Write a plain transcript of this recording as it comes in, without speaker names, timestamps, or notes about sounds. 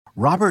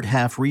Robert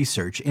Half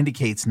research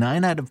indicates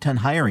 9 out of 10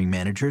 hiring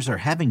managers are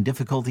having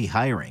difficulty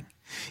hiring.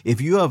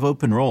 If you have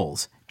open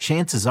roles,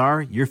 chances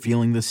are you're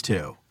feeling this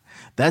too.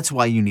 That's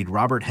why you need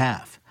Robert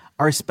Half.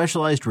 Our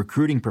specialized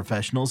recruiting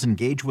professionals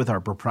engage with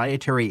our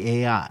proprietary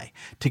AI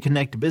to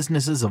connect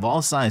businesses of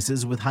all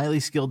sizes with highly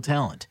skilled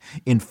talent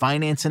in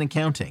finance and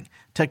accounting,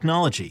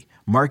 technology,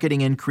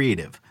 marketing and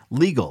creative,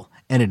 legal,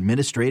 and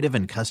administrative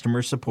and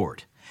customer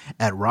support.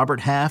 At Robert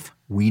Half,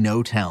 we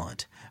know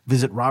talent.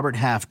 Visit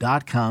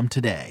roberthalf.com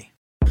today.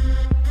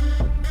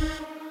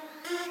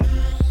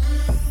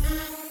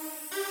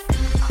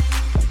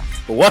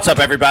 What's up,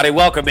 everybody?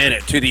 Welcome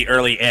in to the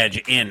Early Edge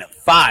in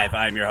 5.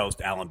 I'm your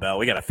host, Alan Bell.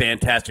 We got a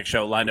fantastic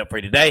show lined up for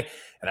you today.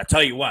 And I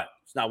tell you what,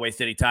 let's not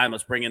waste any time.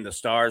 Let's bring in the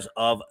stars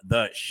of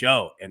the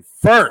show. And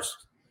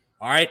first,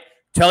 all right,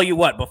 tell you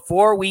what,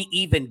 before we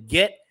even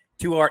get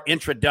to our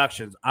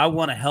introductions, I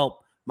want to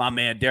help my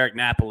man, Derek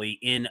Napoli,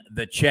 in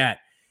the chat.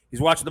 He's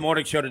watching the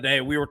morning show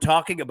today. We were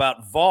talking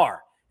about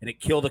VAR, and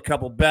it killed a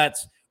couple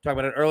bets. Talked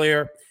about it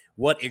earlier.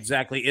 What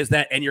exactly is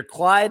that? And your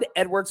Clyde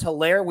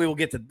Edwards-Helaire, we will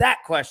get to that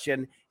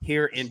question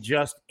here in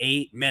just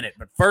a minute.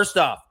 But first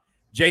off,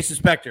 Jason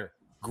Spector,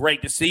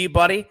 great to see you,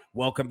 buddy.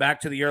 Welcome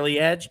back to the Early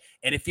Edge.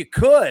 And if you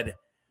could,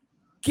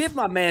 give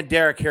my man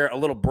Derek here a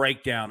little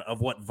breakdown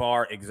of what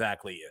VAR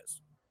exactly is.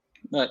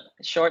 Look,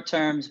 short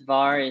terms,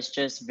 VAR is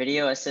just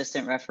video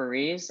assistant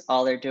referees.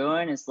 All they're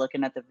doing is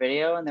looking at the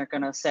video, and they're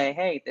going to say,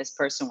 hey, this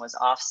person was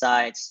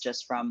offsides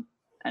just from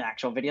an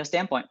actual video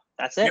standpoint.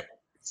 That's it. Yep.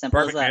 Simple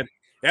Perfect, as that. man.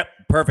 Yep,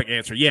 perfect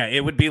answer. Yeah,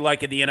 it would be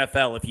like in the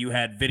NFL if you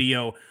had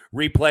video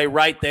replay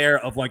right there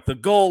of like the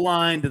goal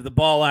line. Did the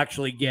ball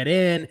actually get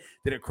in?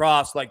 Did it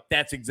cross? Like,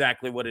 that's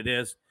exactly what it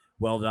is.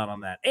 Well done on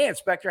that. And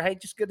Spector, hey,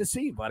 just good to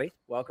see you, buddy.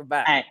 Welcome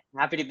back. Hey,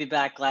 happy to be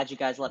back. Glad you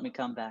guys let me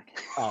come back.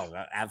 Oh,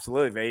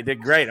 absolutely, man. You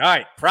did great. All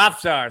right, prop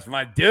stars,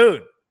 my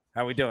dude.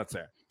 How we doing,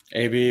 sir?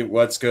 AB,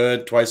 what's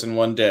good? Twice in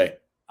one day.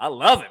 I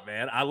love it,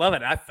 man. I love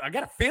it. I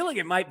got a feeling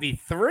it might be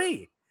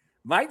 3.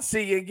 Might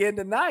see you again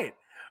tonight.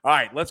 All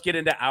right, let's get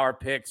into our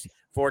picks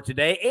for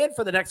today and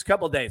for the next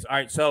couple of days. All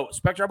right, so,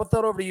 Spector, I'm going to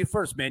throw it over to you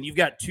first, man. You've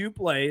got 2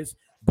 plays,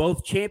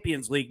 both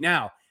Champions League.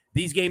 Now,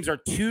 these games are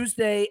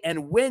Tuesday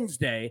and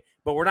Wednesday,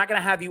 but we're not going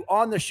to have you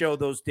on the show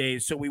those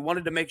days, so we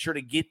wanted to make sure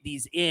to get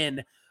these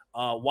in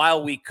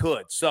while we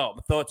could. So, I'm going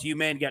to throw it to you,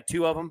 man. You got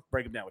 2 of them.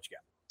 Break them down. What you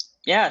got?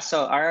 Yeah,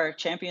 so our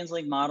Champions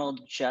League model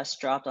just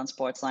dropped on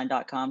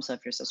sportsline.com. So if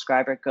you're a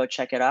subscriber, go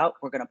check it out.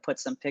 We're going to put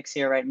some picks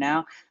here right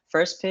now.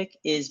 First pick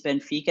is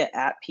Benfica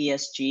at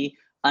PSG.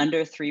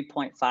 Under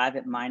 3.5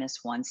 at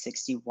minus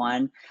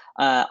 161.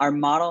 Our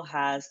model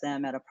has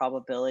them at a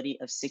probability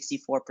of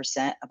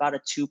 64%, about a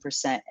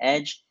 2%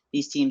 edge.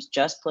 These teams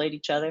just played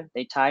each other.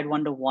 They tied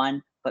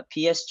 1-1, but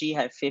PSG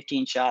had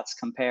 15 shots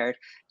compared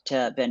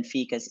to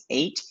Benfica's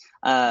 8.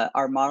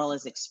 Our model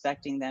is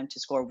expecting them to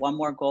score 1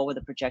 more goal with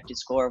a projected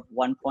score of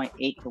 1.8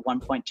 to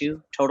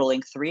 1.2,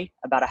 totaling 3,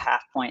 about a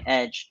half-point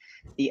edge.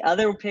 The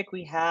other pick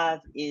we have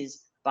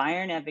is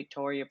Bayern at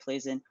Victoria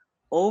plays in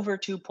over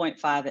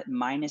 2.5 at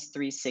minus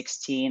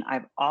 316.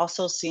 I've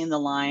also seen the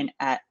line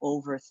at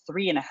over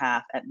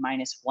 3.5 at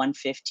minus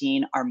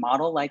 115. Our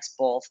model likes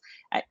both.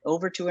 At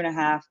over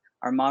 2.5,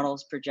 our model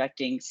is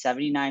projecting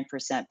 79%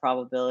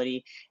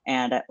 probability,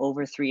 and at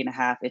over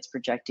 3.5, it's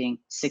projecting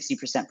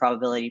 60%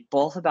 probability,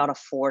 both about a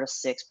 4 to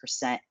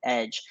 6%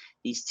 edge.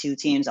 These 2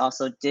 teams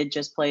also did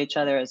just play each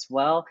other as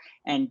well,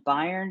 and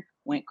Bayern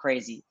went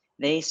crazy.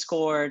 They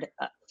scored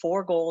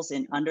 4 goals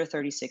in under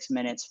 36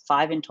 minutes,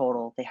 5 in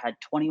total. They had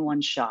 21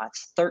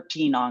 shots,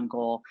 13 on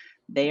goal.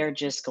 They are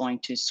just going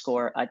to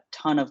score a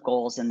ton of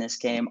goals in this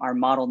game. Our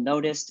model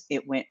noticed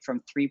it went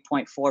from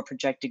 3.4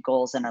 projected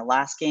goals in our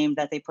last game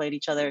that they played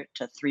each other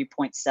to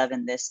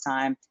 3.7 this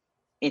time.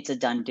 It's a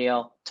done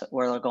deal.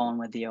 We're going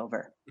with the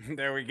over.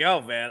 There we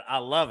go, man. I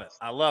love it.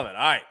 I love it.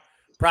 All right,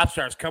 prop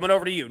stars, coming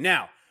over to you.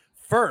 Now,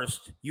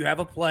 first, you have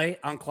a play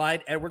on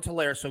Clyde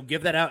Edwards-Helaire, so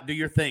give that out and do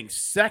your thing.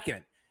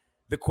 Second,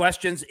 the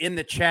questions in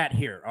the chat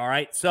here, all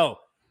right? So,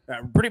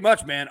 pretty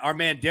much, man, our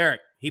man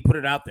Derek, he put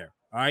it out there,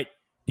 all right?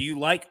 Do you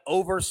like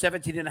over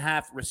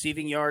 17.5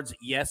 receiving yards,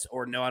 yes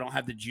or no? I don't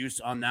have the juice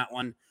on that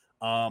one.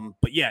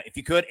 But, yeah, if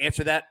you could,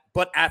 answer that,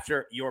 but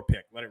after your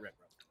pick. Let it rip,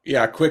 bro.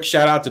 Yeah, quick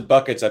shout out to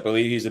Buckets. I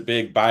believe he's a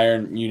big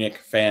Bayern Munich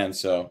fan.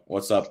 So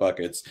what's up,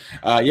 Buckets?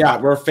 Yeah,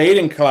 we're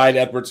fading Clyde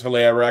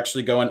Edwards-Helaire. We're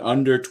actually going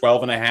under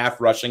 12.5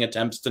 rushing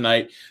attempts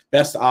tonight.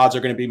 Best odds are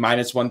going to be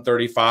minus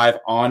 135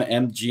 on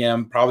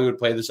MGM. Probably would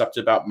play this up to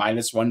about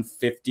minus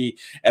 150.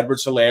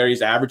 Edwards-Helaire,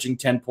 he's averaging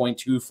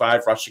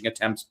 10.25 rushing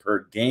attempts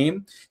per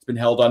game. He's been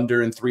held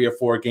under in 3 or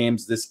 4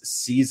 games this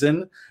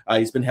season.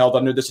 He's been held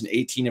under this in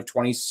 18 of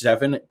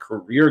 27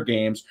 career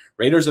games.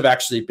 Raiders have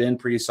actually been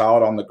pretty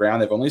solid on the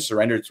ground. They've only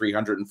surrendered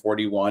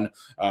 341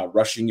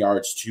 rushing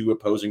yards to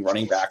opposing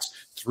running backs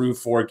through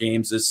 4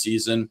 games this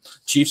season.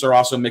 Chiefs are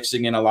also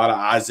mixing in a lot of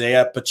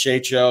Isaiah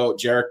Pacheco,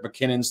 Jerick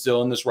McKinnon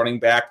still in this running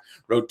back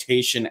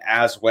rotation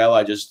as well.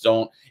 I just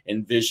don't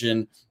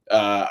envision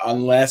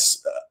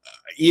unless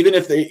even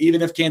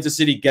if Kansas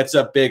City gets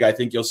up big, I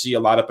think you'll see a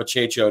lot of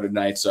Pacheco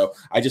tonight. So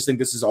I just think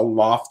this is a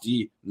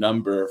lofty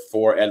number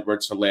for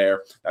Edwards-Helaire.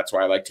 That's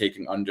why I like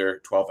taking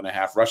under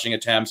 12.5 rushing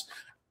attempts.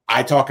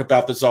 I talk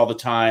about this all the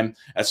time.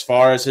 As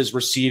far as his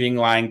receiving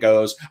line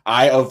goes,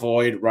 I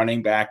avoid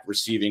running back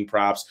receiving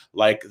props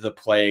like the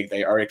plague.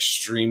 They are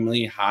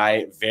extremely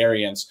high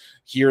variance.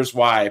 Here's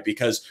why,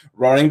 because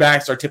running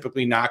backs are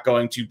typically not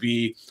going to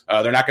be,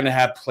 they're not going to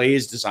have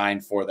plays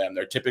designed for them.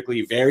 They're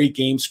typically very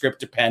game script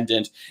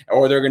dependent,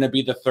 or they're going to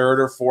be the third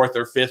or fourth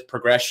or fifth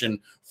progression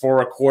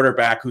for a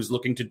quarterback who's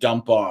looking to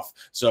dump off.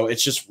 So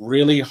it's just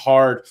really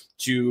hard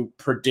to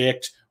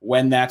predict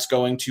when that's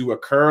going to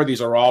occur.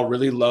 These are all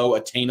really low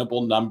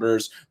attainable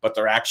numbers, but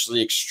they're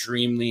actually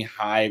extremely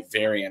high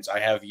variance. I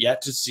have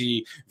yet to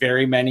see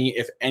very many,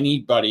 if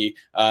anybody,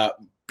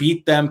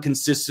 beat them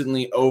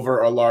consistently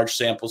over a large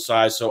sample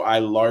size, so I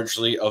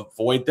largely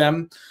avoid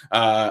them.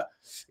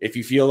 If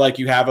you feel like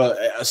you have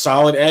a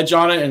solid edge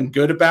on it and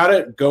good about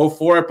it, go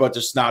for it, but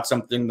just not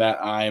something that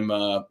I'm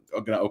going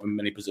to open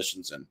many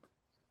positions in.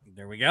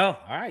 There we go.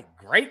 All right,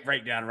 great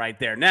breakdown right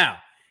there. Now,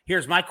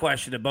 here's my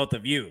question to both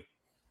of you.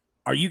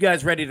 Are you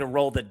guys ready to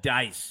roll the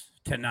dice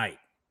tonight?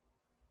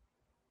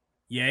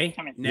 Yay?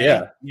 Nay?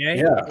 Yeah. Yay?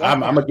 Yeah.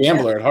 I'm a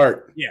gambler at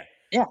heart. Yeah.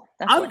 Yeah.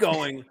 I'm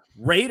going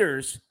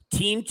Raiders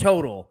team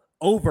total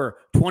over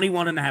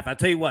 21.5. I'll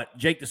tell you what,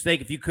 Jake the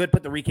Snake, if you could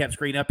put the recap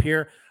screen up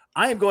here,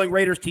 I am going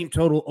Raiders team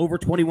total over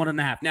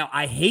 21.5. Now,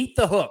 I hate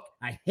the hook.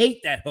 I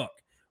hate that hook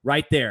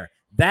right there.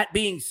 That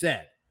being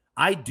said,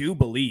 I do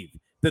believe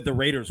that the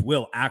Raiders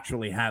will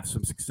actually have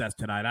some success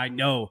tonight. I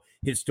know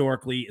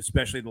historically,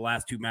 especially the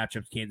last two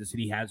matchups, Kansas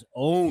City has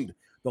owned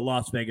the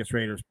Las Vegas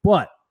Raiders,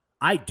 but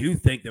I do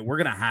think that we're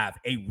going to have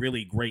a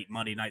really great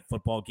Monday Night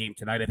Football game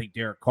tonight. I think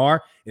Derek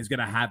Carr is going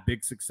to have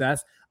big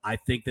success. I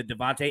think that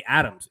Devontae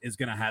Adams is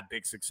going to have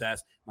big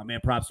success. My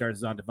man PropStars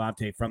is on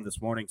Devontae from this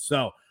morning.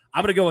 So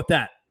I'm going to go with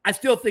that. I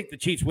still think the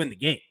Chiefs win the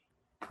game,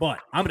 but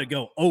I'm going to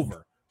go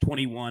over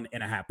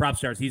 21.5.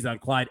 PropStars, he's on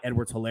Clyde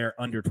Edwards-Helaire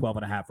under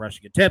 12.5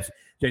 rushing attempts.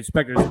 Jay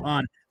Spector is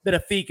on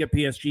Benfica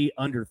PSG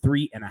under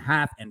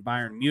 3.5, and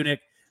Bayern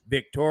Munich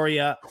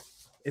Victoria.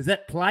 Is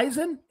that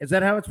Pleisen? Is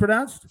that how it's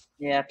pronounced?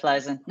 Yeah,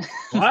 Pleisen.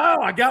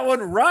 Wow, I got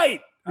one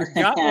right. Nice.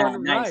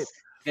 Right.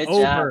 Good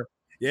Over. job.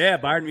 Yeah,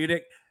 Bayern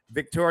Munich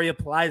Victoria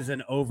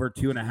Pleisen over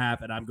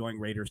 2.5, and I'm going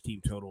Raiders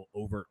team total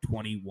over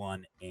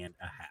 21.5.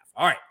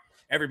 All right,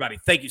 everybody,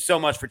 thank you so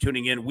much for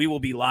tuning in. We will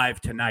be live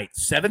tonight,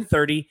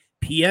 7:30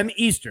 p.m.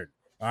 Eastern.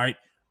 All right,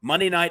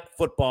 Monday Night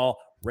Football,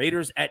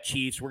 Raiders at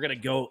Chiefs. We're going to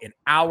go an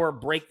hour,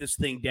 break this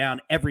thing down,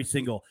 every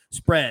single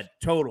spread,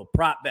 total,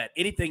 prop bet,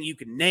 anything you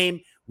can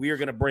name. We are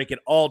going to break it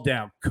all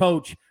down.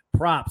 Coach,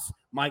 props,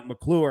 Mike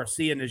McClure,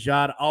 Sia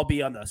Najad. I'll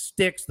be on the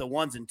sticks, the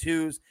ones and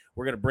twos.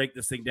 We're going to break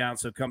this thing down,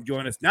 so come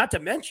join us. Not to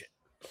mention,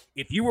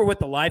 if you were with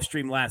the live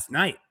stream last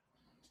night,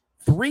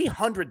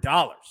 $300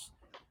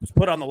 was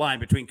put on the line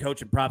between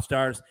Coach and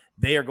PropStars.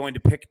 They are going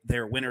to pick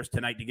their winners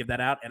tonight to give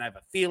that out, and I have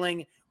a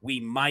feeling we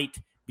might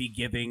be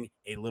giving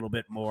a little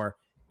bit more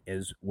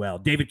as well.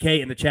 David K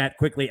in the chat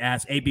quickly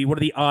asks, AB, what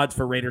are the odds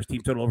for Raiders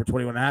team total over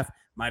 21.5?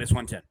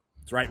 -110.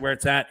 It's right where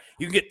it's at.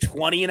 You can get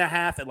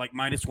 20.5 at like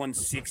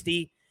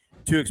 -160.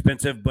 Too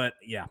expensive, but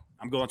yeah,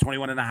 I'm going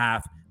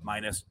 21.5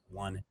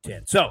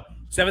 -110. So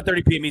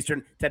 7:30 p.m.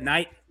 Eastern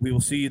tonight. We will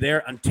see you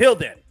there. Until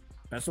then,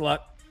 best of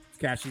luck.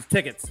 Cash these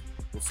tickets.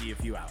 We'll see you in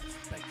a few hours.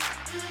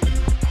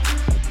 Thanks.